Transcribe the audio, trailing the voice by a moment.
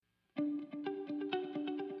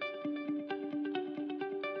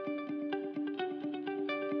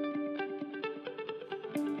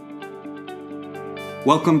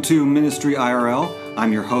Welcome to Ministry IRL.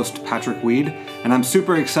 I'm your host, Patrick Weed, and I'm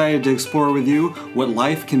super excited to explore with you what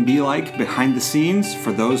life can be like behind the scenes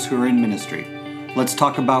for those who are in ministry. Let's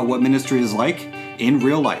talk about what ministry is like in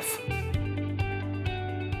real life.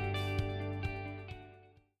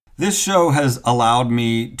 This show has allowed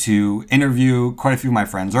me to interview quite a few of my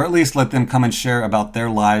friends, or at least let them come and share about their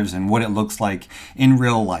lives and what it looks like in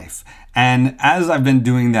real life. And as I've been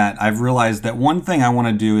doing that, I've realized that one thing I want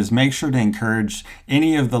to do is make sure to encourage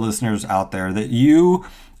any of the listeners out there that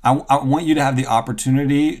I want you to have the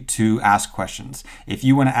opportunity to ask questions. If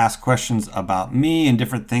you want to ask questions about me and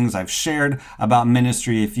different things I've shared about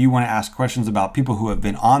ministry, if you want to ask questions about people who have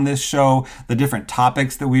been on this show, the different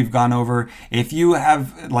topics that we've gone over, if you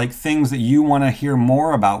have like things that you want to hear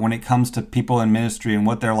more about when it comes to people in ministry and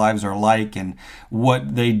what their lives are like and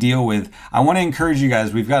what they deal with, I want to encourage you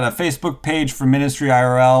guys. We've got a Facebook page for Ministry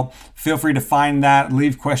IRL. Feel free to find that,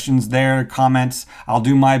 leave questions there, comments. I'll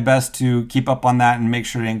do my best to keep up on that and make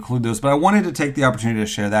sure to include those. But I wanted to take the opportunity to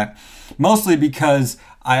share that, mostly because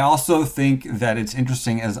I also think that it's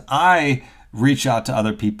interesting as I reach out to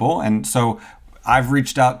other people. And so I've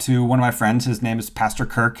reached out to one of my friends. His name is Pastor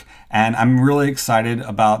Kirk, and I'm really excited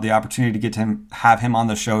about the opportunity to get to have him on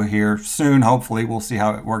the show here soon. Hopefully, we'll see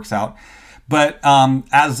how it works out. But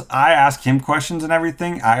as I ask him questions and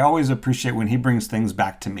everything, I always appreciate when he brings things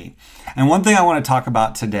back to me. And one thing I want to talk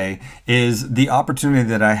about today is the opportunity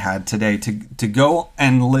that I had today to go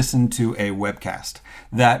and listen to a webcast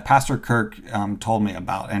that Pastor Kirk told me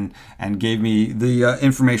about and gave me the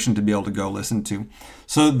information to be able to go listen to.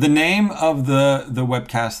 So the name of the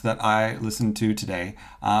webcast that I listened to today,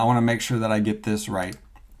 I want to make sure that I get this right.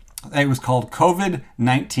 It was called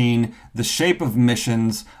COVID-19, The Shape of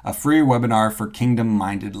Missions, a free webinar for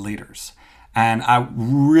kingdom-minded leaders. And I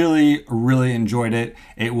really, really enjoyed it.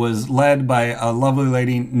 It was led by a lovely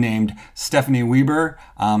lady named Stephanie Weber.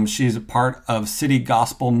 She's a part of City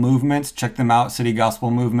Gospel Movements. Check them out,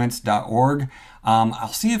 citygospelmovements.org.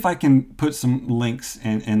 I'll see if I can put some links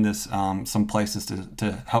in this, some places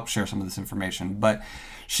to help share some of this information. But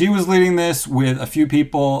she was leading this with a few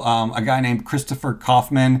people, a guy named Christopher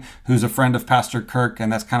Kaufman, who's a friend of Pastor Kirk, and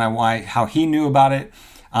that's kind of how he knew about it.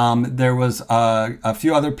 There was a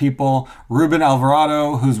few other people, Ruben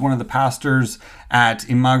Alvarado, who's one of the pastors at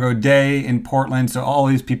Imago Dei in Portland. So all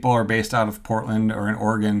these people are based out of Portland or in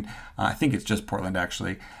Oregon. I think it's just Portland,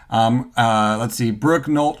 actually. Let's see, Brooke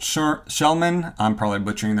Nolt Shellman. I'm probably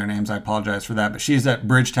butchering their names. I apologize for that. But she's at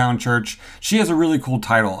Bridgetown Church. She has a really cool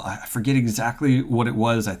title. I forget exactly what it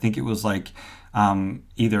was. I think it was like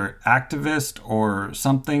either activist or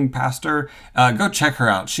something pastor. Go check her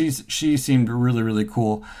out. She seemed really, really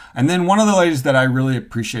cool. And then one of the ladies that I really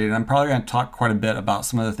appreciated, I'm probably going to talk quite a bit about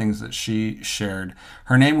some of the things that she shared.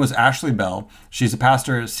 Her name was Ashley Bell. She's a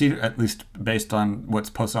pastor at Cedar, at least based on what's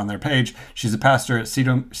posted on their page. She's a pastor at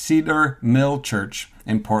Cedar Mill Church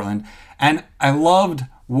in Portland. And I loved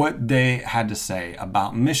what they had to say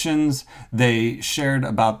about missions. They shared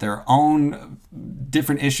about their own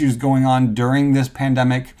different issues going on during this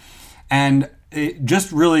pandemic. And it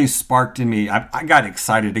just really sparked in me. I got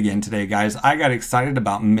excited again today, guys. I got excited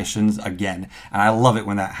about missions again. And I love it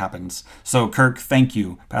when that happens. So Kirk, thank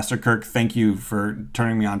you. Pastor Kirk, thank you for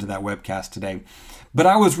turning me on to that webcast today. But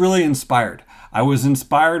I was really inspired. I was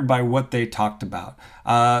inspired by what they talked about.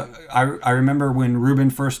 I remember when Ruben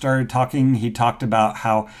first started talking, he talked about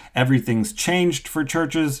how everything's changed for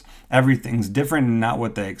churches. Everything's different and not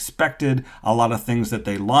what they expected. A lot of things that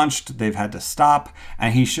they launched, they've had to stop.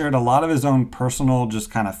 And he shared a lot of his own personal just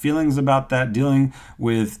kind of feelings about that, dealing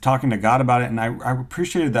with talking to God about it. And I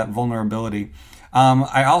appreciated that vulnerability.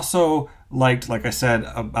 I also liked, like I said,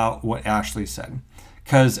 about what Ashley said.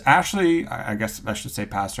 Because Ashley, I guess I should say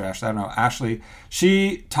Pastor Ashley, I don't know, Ashley,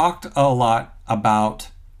 she talked a lot about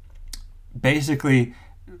basically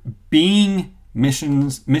being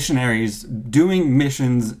missionaries, doing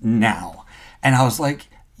missions now. And I was like,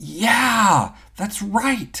 yeah, that's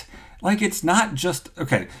right. Like, it's not just,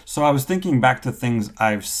 okay, so I was thinking back to things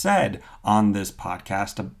I've said on this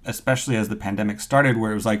podcast, especially as the pandemic started, where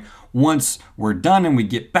it was like, once we're done and we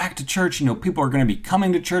get back to church, people are going to be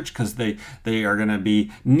coming to church because they are going to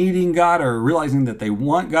be needing God or realizing that they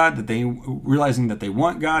want God,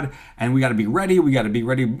 and we got to be ready,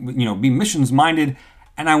 be missions minded.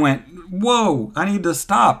 And I went, whoa, I need to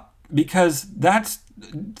stop, because that's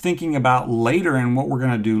thinking about later and what we're going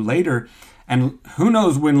to do later. And who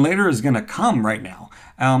knows when later is going to come right now.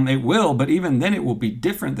 It will, but even then it will be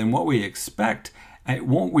different than what we expect.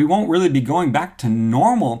 We won't really be going back to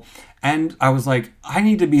normal. And I was like, I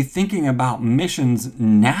need to be thinking about missions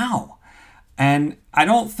now. And I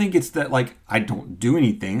don't think it's that like I don't do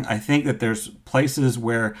anything. I think that there's places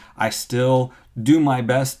where I still do my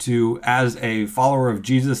best to, as a follower of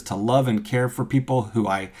Jesus, to love and care for people who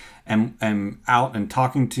I am out and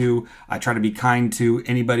talking to. I try to be kind to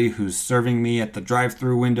anybody who's serving me at the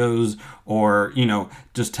drive-through windows, or,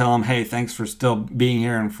 just tell them, hey, thanks for still being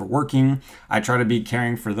here and for working. I try to be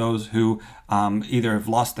caring for those who either have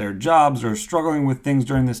lost their jobs or struggling with things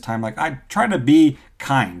during this time. Like, I try to be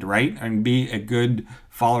kind, right? And be a good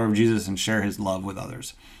follower of Jesus and share his love with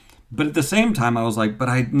others. But at the same time, I was like, but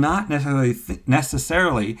I'm not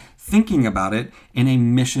necessarily thinking about it in a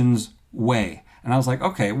missions way. And I was like,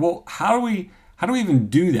 okay, well, how do we even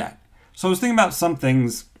do that? So I was thinking about some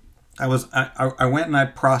things. I went and I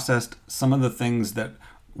processed some of the things that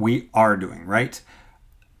we are doing, right?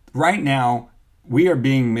 Right now, we are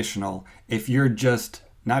being missional if you're just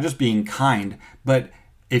not just being kind, but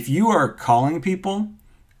if you are calling people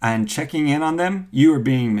and checking in on them, you are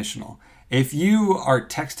being missional. If you are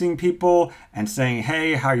texting people and saying,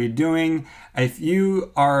 hey, how are you doing? If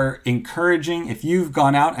you are encouraging, if you've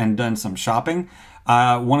gone out and done some shopping,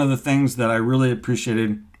 one of the things that I really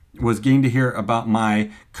appreciated was getting to hear about my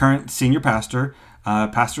current senior pastor,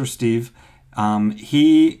 Pastor Steve.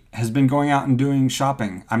 He has been going out and doing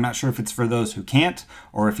shopping. I'm not sure if it's for those who can't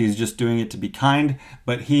or if he's just doing it to be kind,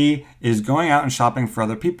 but he is going out and shopping for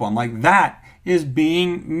other people. I'm like, that is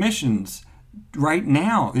being missions right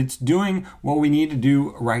now. It's doing what we need to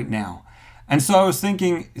do right now. And so I was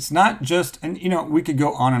thinking, it's not just, and we could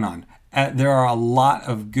go on and on. There are a lot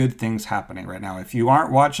of good things happening right now. If you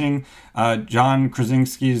aren't watching John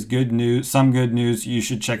Krasinski's Some Good News, you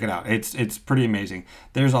should check it out. It's pretty amazing.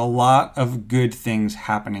 There's a lot of good things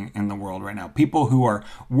happening in the world right now. People who are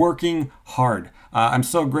working hard. I'm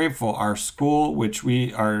so grateful. Our school, which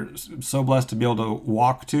we are so blessed to be able to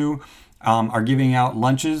walk to, are giving out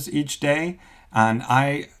lunches each day. And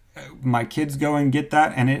my kids go and get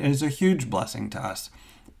that, and it is a huge blessing to us.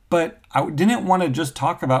 But I didn't want to just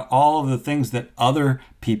talk about all of the things that other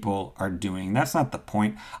people are doing. That's not the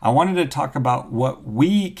point. I wanted to talk about what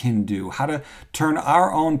we can do, how to turn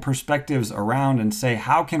our own perspectives around and say,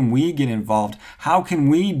 how can we get involved? How can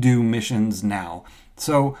we do missions now?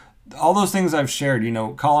 So all those things I've shared,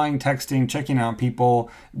 calling, texting, checking out people,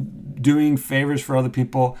 doing favors for other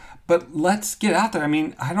people. But let's get out there. I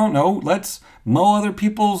mean, I don't know. Let's mow other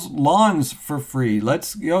people's lawns for free.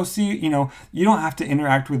 Let's go see, you don't have to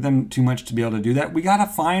interact with them too much to be able to do that. We got to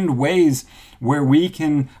find ways where we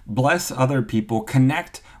can bless other people,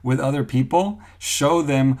 connect with other people, show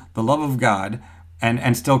them the love of God,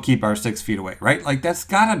 and still keep our 6 feet away, right? Like, that's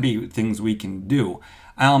got to be things we can do.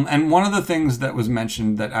 And one of the things that was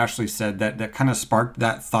mentioned that Ashley said that kind of sparked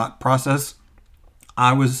that thought process,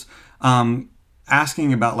 I was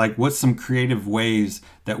asking about, like, what's some creative ways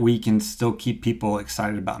that we can still keep people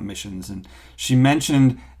excited about missions. And she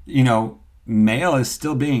mentioned, mail is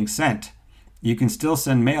still being sent. You can still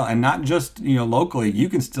send mail, and not just, locally. You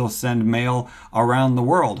can still send mail around the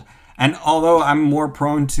world. And although I'm more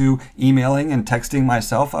prone to emailing and texting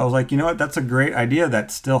myself, I was like, that's a great idea.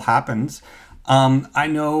 That still happens. I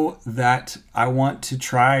know that I want to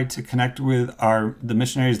try to connect with the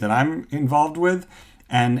missionaries that I'm involved with,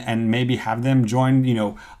 and maybe have them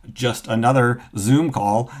join, just another Zoom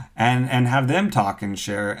call and have them talk and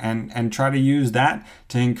share and try to use that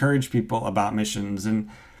to encourage people about missions. And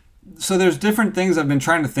so there's different things I've been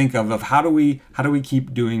trying to think of how do we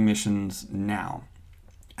keep doing missions now?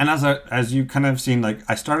 And as you kind of seen, like,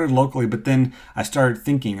 I started locally, but then I started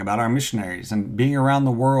thinking about our missionaries and being around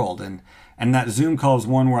the world. And that Zoom call is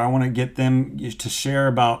one where I want to get them to share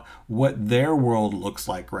about what their world looks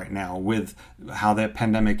like right now with how that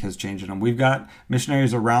pandemic has changed them. We've got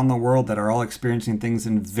missionaries around the world that are all experiencing things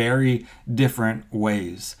in very different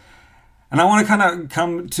ways. And I want to kind of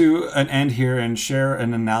come to an end here and share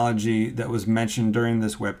an analogy that was mentioned during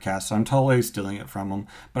this webcast. So I'm totally stealing it from them,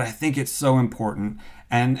 but I think it's so important.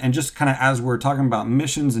 And just kind of as we're talking about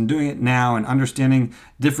missions and doing it now and understanding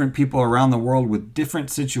different people around the world with different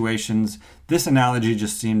situations, this analogy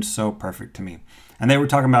just seemed so perfect to me. And they were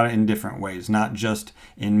talking about it in different ways, not just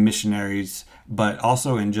in missionaries, but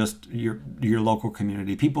also in just your local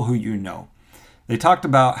community, people who you know. They talked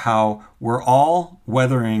about how we're all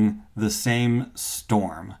weathering the same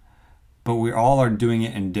storm, but we all are doing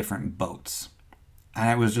it in different boats. And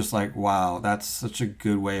it was just like, wow, that's such a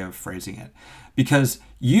good way of phrasing it. Because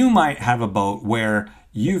you might have a boat where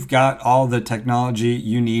you've got all the technology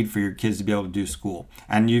you need for your kids to be able to do school.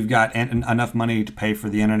 And you've got enough money to pay for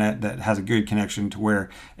the internet that has a good connection to where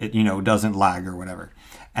it, doesn't lag or whatever.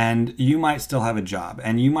 and you might still have a job,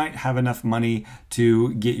 and you might have enough money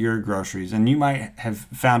to get your groceries, and you might have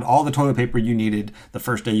found all the toilet paper you needed the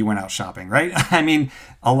first day you went out shopping, right? I mean,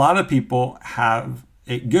 a lot of people have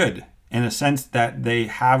it good in a sense that they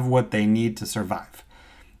have what they need to survive.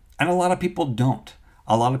 And a lot of people don't.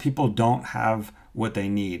 A lot of people don't have what they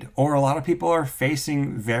need, or a lot of people are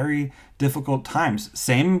facing very difficult times.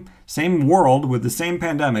 Same world with the same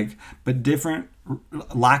pandemic, but different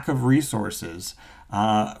lack of resources.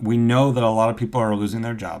 We know that a lot of people are losing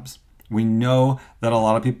their jobs. We know that a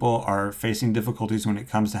lot of people are facing difficulties when it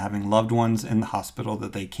comes to having loved ones in the hospital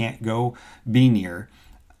that they can't go be near.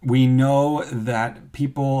 We know that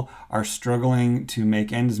people are struggling to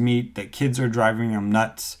make ends meet, that kids are driving them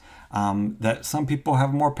nuts, that some people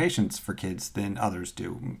have more patience for kids than others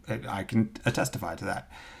do. I can testify to that.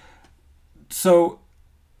 So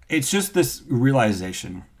it's just this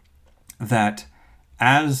realization that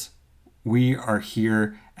as we are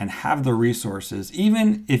here and have the resources,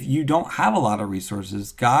 even if you don't have a lot of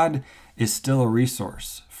resources, God is still a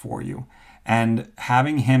resource for you. And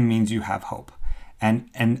having Him means you have hope.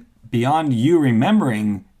 And beyond you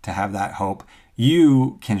remembering to have that hope,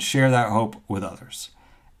 you can share that hope with others.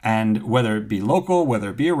 And whether it be local, whether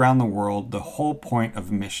it be around the world, the whole point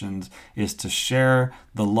of missions is to share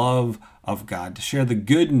the love of God, to share the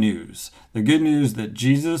good news that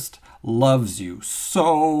Jesus loves you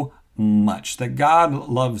so much, that God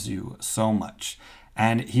loves you so much,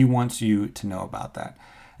 and He wants you to know about that.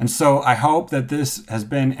 And so I hope that this has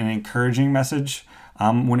been an encouraging message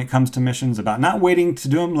when it comes to missions, about not waiting to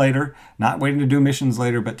do them later, not waiting to do missions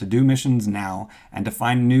later, but to do missions now and to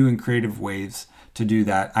find new and creative ways to do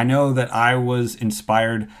that. I know that I was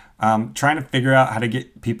inspired trying to figure out how to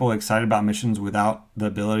get people excited about missions without the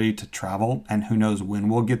ability to travel, and who knows when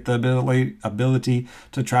we'll get the ability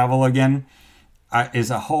to travel again, is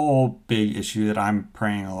a whole big issue that I'm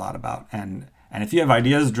praying a lot about. And if you have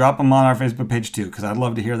ideas, drop them on our Facebook page too, because I'd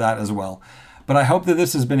love to hear that as well. But I hope that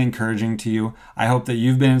this has been encouraging to you. I hope that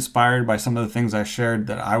you've been inspired by some of the things I shared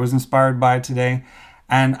that I was inspired by today.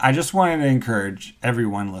 And I just wanted to encourage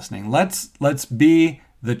everyone listening. Let's be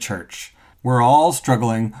the church. We're all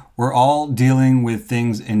struggling. We're all dealing with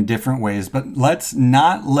things in different ways, but let's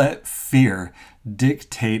not let fear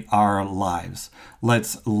dictate our lives.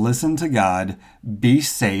 Let's listen to God, be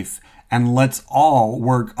safe, and let's all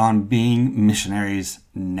work on being missionaries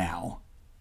now.